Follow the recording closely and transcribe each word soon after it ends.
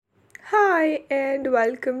Hi, and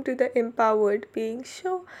welcome to the Empowered Being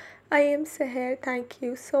Show. I am Seher. Thank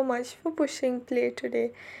you so much for pushing play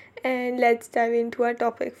today. And let's dive into our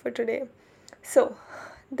topic for today. So,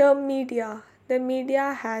 the media. The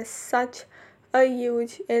media has such a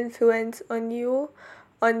huge influence on you,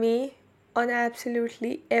 on me, on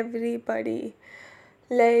absolutely everybody.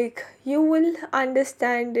 Like, you will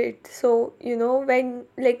understand it. So, when,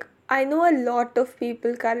 like, I know a lot of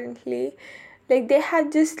people currently, like, they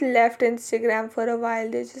have just left Instagram for a while.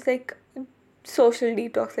 They're just like, social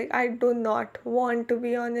detox. Like, I do not want to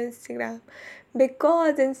be on Instagram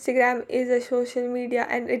because Instagram is a social media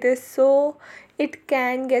and it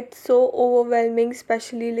can get so overwhelming,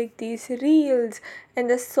 especially like these reels and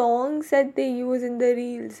the songs that they use in the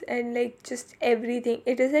reels and like just everything.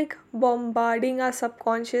 It is like bombarding our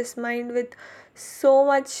subconscious mind with so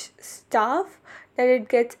much stuff that it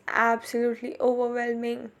gets absolutely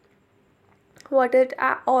overwhelming. What it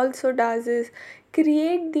also does is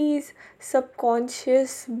create these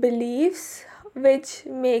subconscious beliefs which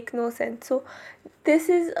make no sense. So this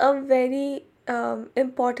is a very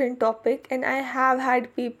important topic, and I have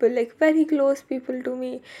had people, like very close people to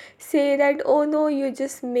me, say that, oh no, you're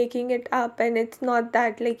just making it up and it's not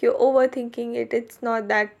that, like you're overthinking it, it's not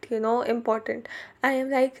that important. I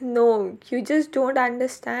am like, no, you just don't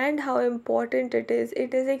understand how important it is.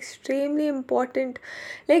 It is extremely important.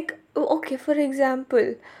 Like, okay, for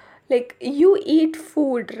example, like you eat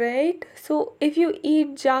food, right? So if you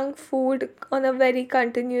eat junk food on a very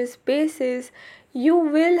continuous basis, you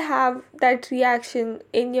will have that reaction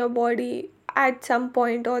in your body at some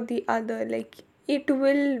point or the other. Like, it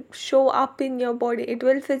will show up in your body, it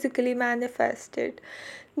will physically manifest it.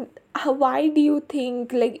 Why do you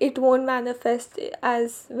think like it won't manifest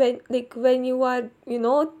as when you are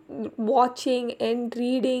watching and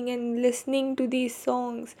reading and listening to these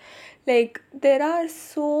songs? Like, there are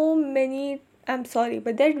so many, I'm sorry,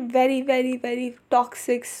 but they're very, very, very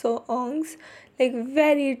toxic songs, like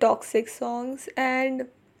very toxic songs. And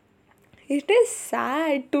it is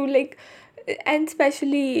sad to like, and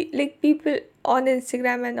especially like people on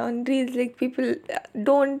Instagram and on reels, like people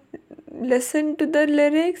don't listen to the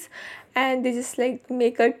lyrics and they just like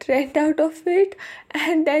make a trend out of it,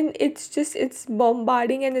 and then it's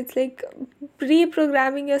bombarding and it's like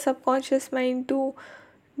reprogramming your subconscious mind to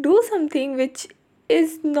do something which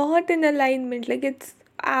is not in alignment. Like, it's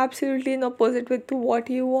absolutely in opposite with what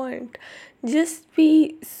you want. Just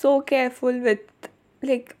be so careful with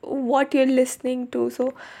like what you're listening to.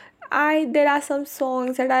 So I there are some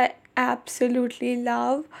songs that I absolutely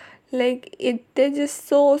love. Like, they're just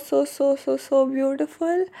so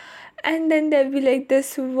beautiful. And then there'll be like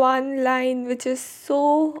this one line which is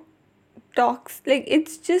so talks, like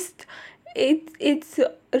it's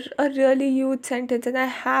a really huge sentence, and I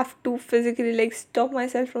have to physically like stop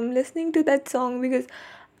myself from listening to that song because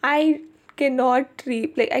I cannot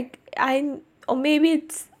like I or maybe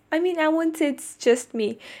it's, I mean, I won't say it's just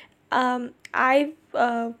me. I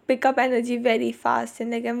pick up energy very fast,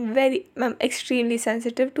 and like I'm extremely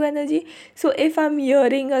sensitive to energy. So if I'm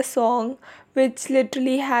hearing a song which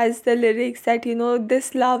literally has the lyrics that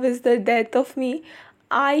this love is the death of me,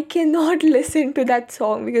 I cannot listen to that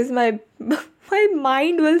song because my my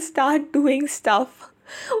mind will start doing stuff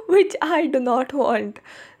which I do not want.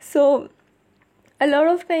 So a lot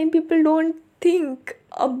of time people don't think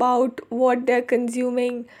about what they're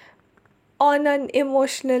consuming on an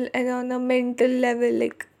emotional and on a mental level,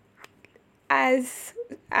 like as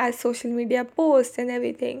social media posts and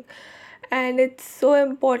everything. And it's so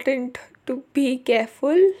important to be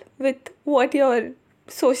careful with what your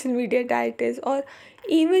social media diet is, or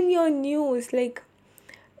even your news. Like,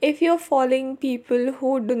 if you're following people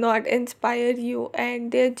who do not inspire you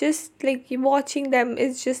and they're just like, watching them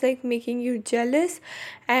is just like making you jealous,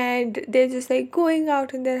 and they're just like going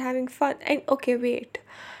out and they're having fun, and okay, wait,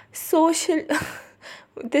 social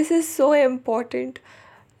this is so important.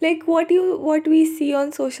 Like, what we see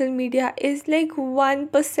on social media is like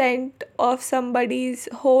 1% of somebody's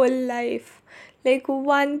whole life. Like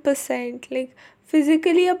 1%. Like,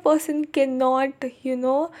 physically a person cannot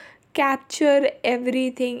capture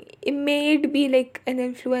everything. It may it be like an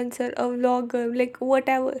influencer, a vlogger, like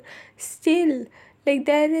whatever. Still, like,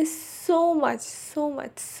 there is so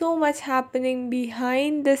much happening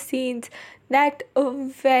behind the scenes that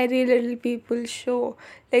very little people show.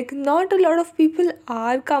 Like, not a lot of people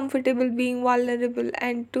are comfortable being vulnerable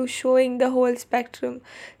and to showing the whole spectrum.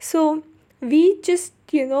 So we just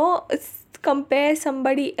compare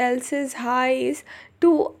somebody else's highs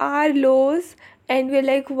to our lows, and we're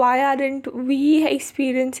like, why aren't we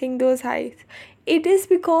experiencing those highs? It is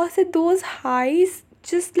because that those highs,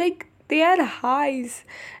 just like, they are highs,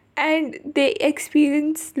 and they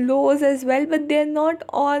experience lows as well, but they're not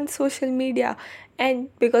on social media. And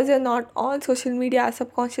because they're not on social media, our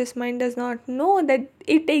subconscious mind does not know that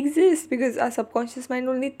it exists, because our subconscious mind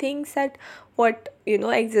only thinks that what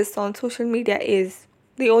exists on social media is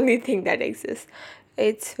the only thing that exists.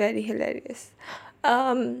 It's very hilarious.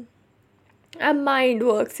 um our mind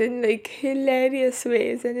works in like hilarious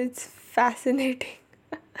ways, and it's fascinating.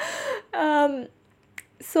 um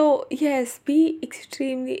so yes, be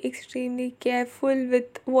extremely careful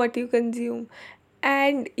with what you consume.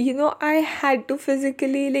 And I had to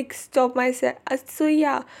physically like stop myself. So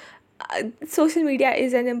yeah, social media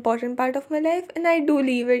is an important part of my life, and I do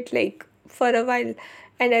leave it like for a while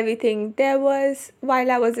and everything. There was,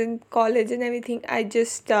 while I was in college and everything, I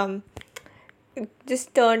just turned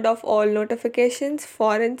off all notifications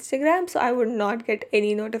for Instagram, so I would not get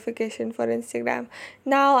any notification for Instagram.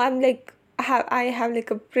 Now I'm like, I have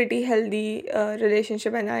like a pretty healthy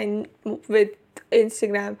relationship and with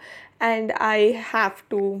Instagram, and I have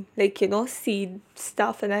to like see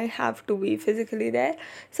stuff, and I have to be physically there.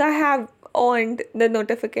 So I have on the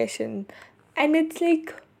notification, and it's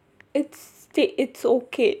like it's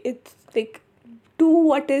okay. It's like, do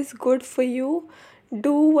what is good for you,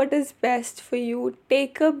 do what is best for you,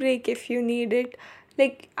 take a break if you need it.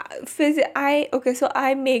 Like I okay, so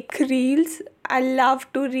I make reels. I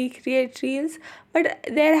love to recreate reels, but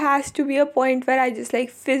there has to be a point where I just like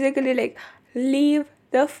physically like leave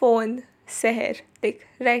the phone, Seher. Like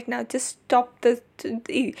right now, just stop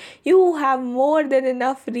you have more than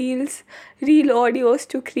enough reel audios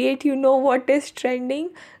to create. You know what is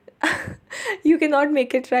trending. You cannot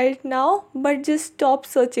make it right now, but just stop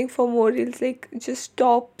searching for more reels. Like just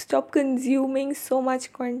stop consuming so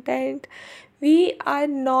much content. We are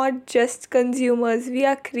not just consumers, we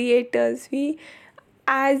are creators. We,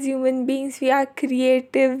 as human beings, we are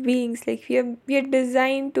creative beings. Like we are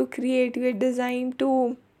designed to create, we are designed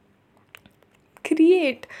to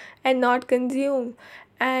create and not consume.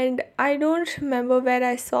 And I don't remember where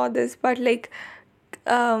I saw this, but like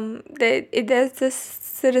there's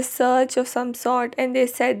this research of some sort, and they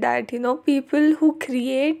said that people who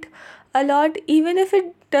create a lot, even if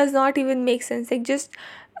it does not even make sense, like just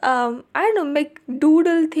I don't know, make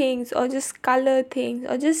doodle things or just color things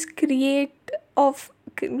or just create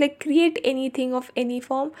anything of any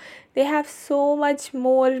form, they have so much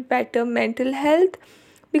more better mental health,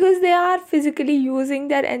 because they are physically using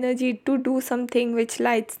their energy to do something which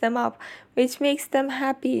lights them up, which makes them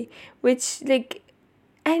happy, which like,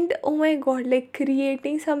 and oh my god, like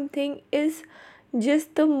creating something is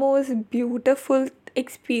just the most beautiful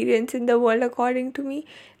experience in the world, according to me.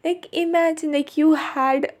 Like imagine, like you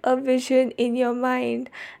had a vision in your mind,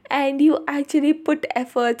 and you actually put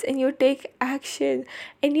efforts, and you take action,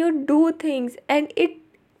 and you do things, and it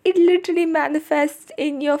literally manifests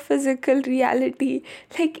in your physical reality.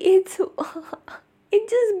 Like it's it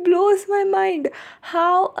just blows my mind.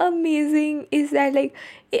 How amazing is that? Like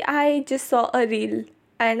I just saw a reel,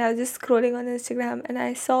 and I was just scrolling on Instagram, and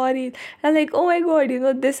I saw a reel, and I'm like, oh my god,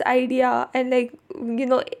 this idea, and like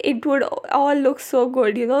it would all look so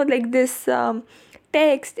good, like this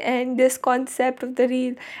text and this concept of the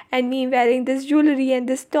reel, and me wearing this jewelry and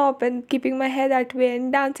this top and keeping my hair that way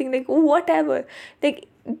and dancing, like whatever. Like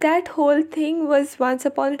that whole thing was once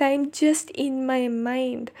upon a time just in my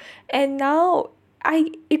mind, and now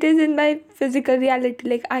it is in my physical reality.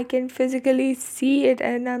 Like I can physically see it,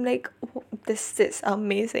 and I'm like, oh, this is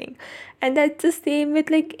amazing. And that's the same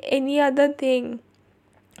with like any other thing,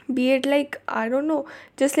 be it like, I don't know,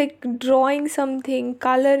 just like drawing something,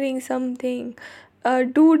 coloring something,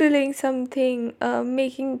 doodling something,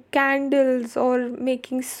 making candles or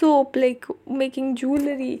making soap, like making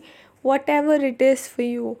jewelry, whatever it is for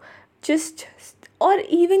you. Just or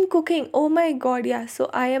even cooking. Oh my god, yeah. So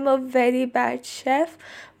I am a very bad chef,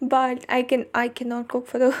 but I cannot cook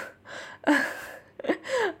for the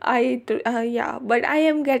yeah, but I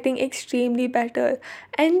am getting extremely better.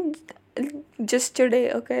 And just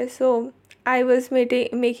today, okay, so I was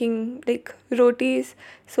making like rotis.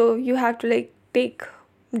 So you have to like take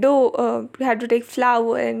dough, you have to take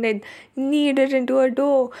flour and then knead it into a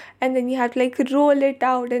dough, and then you have to like roll it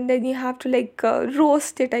out, and then you have to like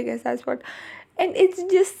roast it, I guess that's what. And it's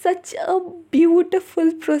just such a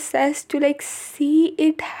beautiful process to like see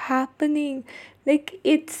it happening. Like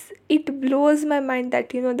it blows my mind that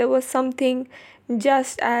there was something,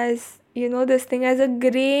 just as this thing as a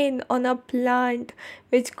grain on a plant,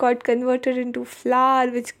 which got converted into flour,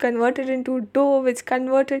 which converted into dough, which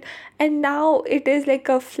converted, and now it is like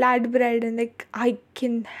a flatbread, and like I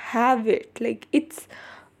can have it. Like it's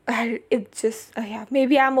it's just yeah,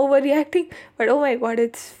 maybe I'm overreacting, but oh my god,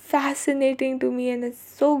 it's fascinating to me and it's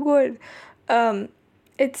so good. um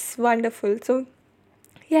it's wonderful. So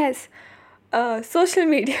yes, social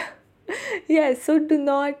media. Yes, so do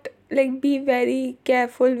not like be very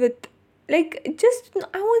careful with, like, just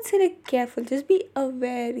I won't say like careful, just be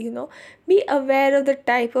aware, be aware of the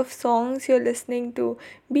type of songs you're listening to,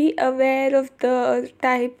 be aware of the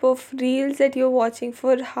type of reels that you're watching,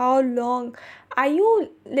 for how long are you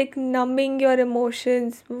like numbing your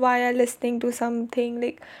emotions while listening to something.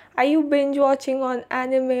 Like, are you binge watching on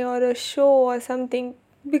anime or a show or something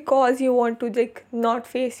because you want to like not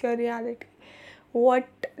face your reality? What,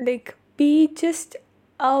 like, be just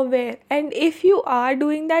aware. And if you are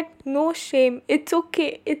doing that, no shame, it's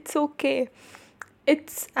okay, it's okay,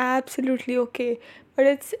 it's absolutely okay. But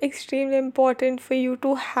it's extremely important for you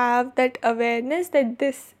to have that awareness that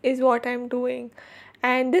this is what I'm doing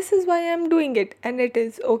and this is why I'm doing it, and it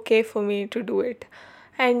is okay for me to do it.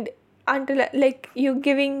 And until like you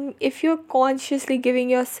giving, if you're consciously giving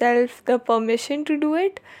yourself the permission to do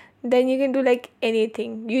it, then you can do like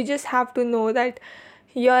anything. You just have to know that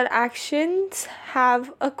your actions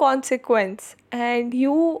have a consequence and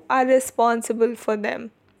you are responsible for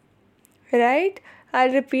them, right?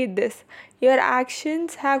 I'll repeat this. Your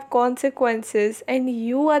actions have consequences and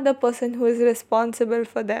you are the person who is responsible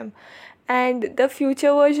for them. And the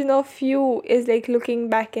future version of you is like looking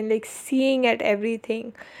back and like seeing at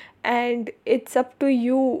everything. And it's up to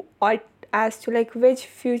you or as to like which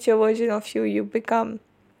future version of you become.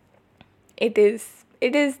 It is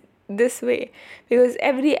this way because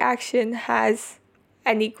every action has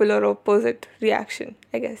an equal or opposite reaction.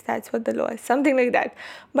 I guess that's what the law is, something like that.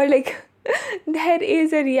 But like there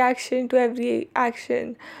is a reaction to every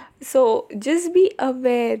action. So just be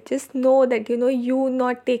aware, just know that you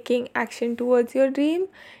not taking action towards your dream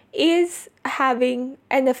is having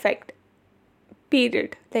an effect,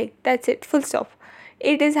 period. Like, that's it, full stop.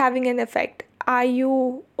 It is having an effect. Are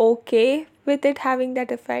you okay with it having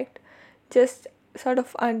that effect? Just sort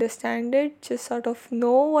of understand it, just sort of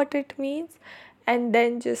know what it means, and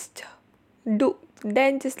then just do,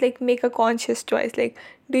 then just like make a conscious choice. Like,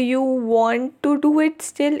 do you want to do it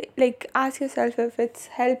still? Like, ask yourself if it's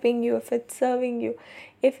helping you, if it's serving you,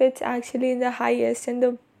 if it's actually in the highest and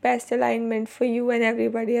the best alignment for you and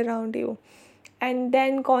everybody around you. And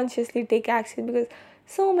then consciously take action, because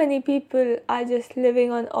so many people are just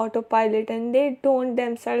living on autopilot and they don't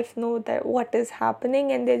themselves know that what is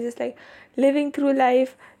happening, and they're just like living through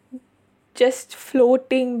life, just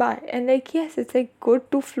floating by. And like, yes, it's like good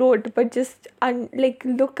to float, but just like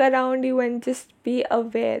look around you and just be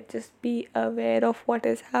aware, just be aware of what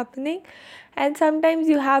is happening. And sometimes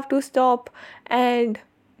you have to stop and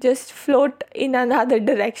just float in another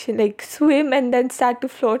direction, like swim and then start to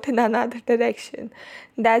float in another direction.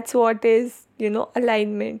 That's what is,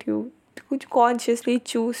 alignment. You could consciously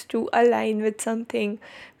choose to align with something,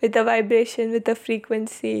 with a vibration, with a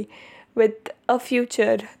frequency, with a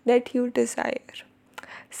future that you desire.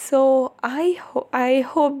 So I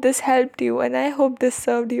hope this helped you and I hope this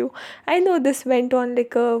served you. I know this went on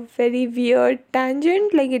like a very weird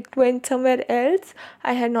tangent, like it went somewhere else.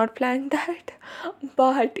 I had not planned that.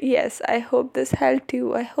 But yes, I hope this helped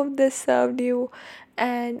you. I hope this served you,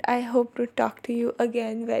 and I hope to talk to you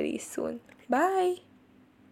again very soon. Bye.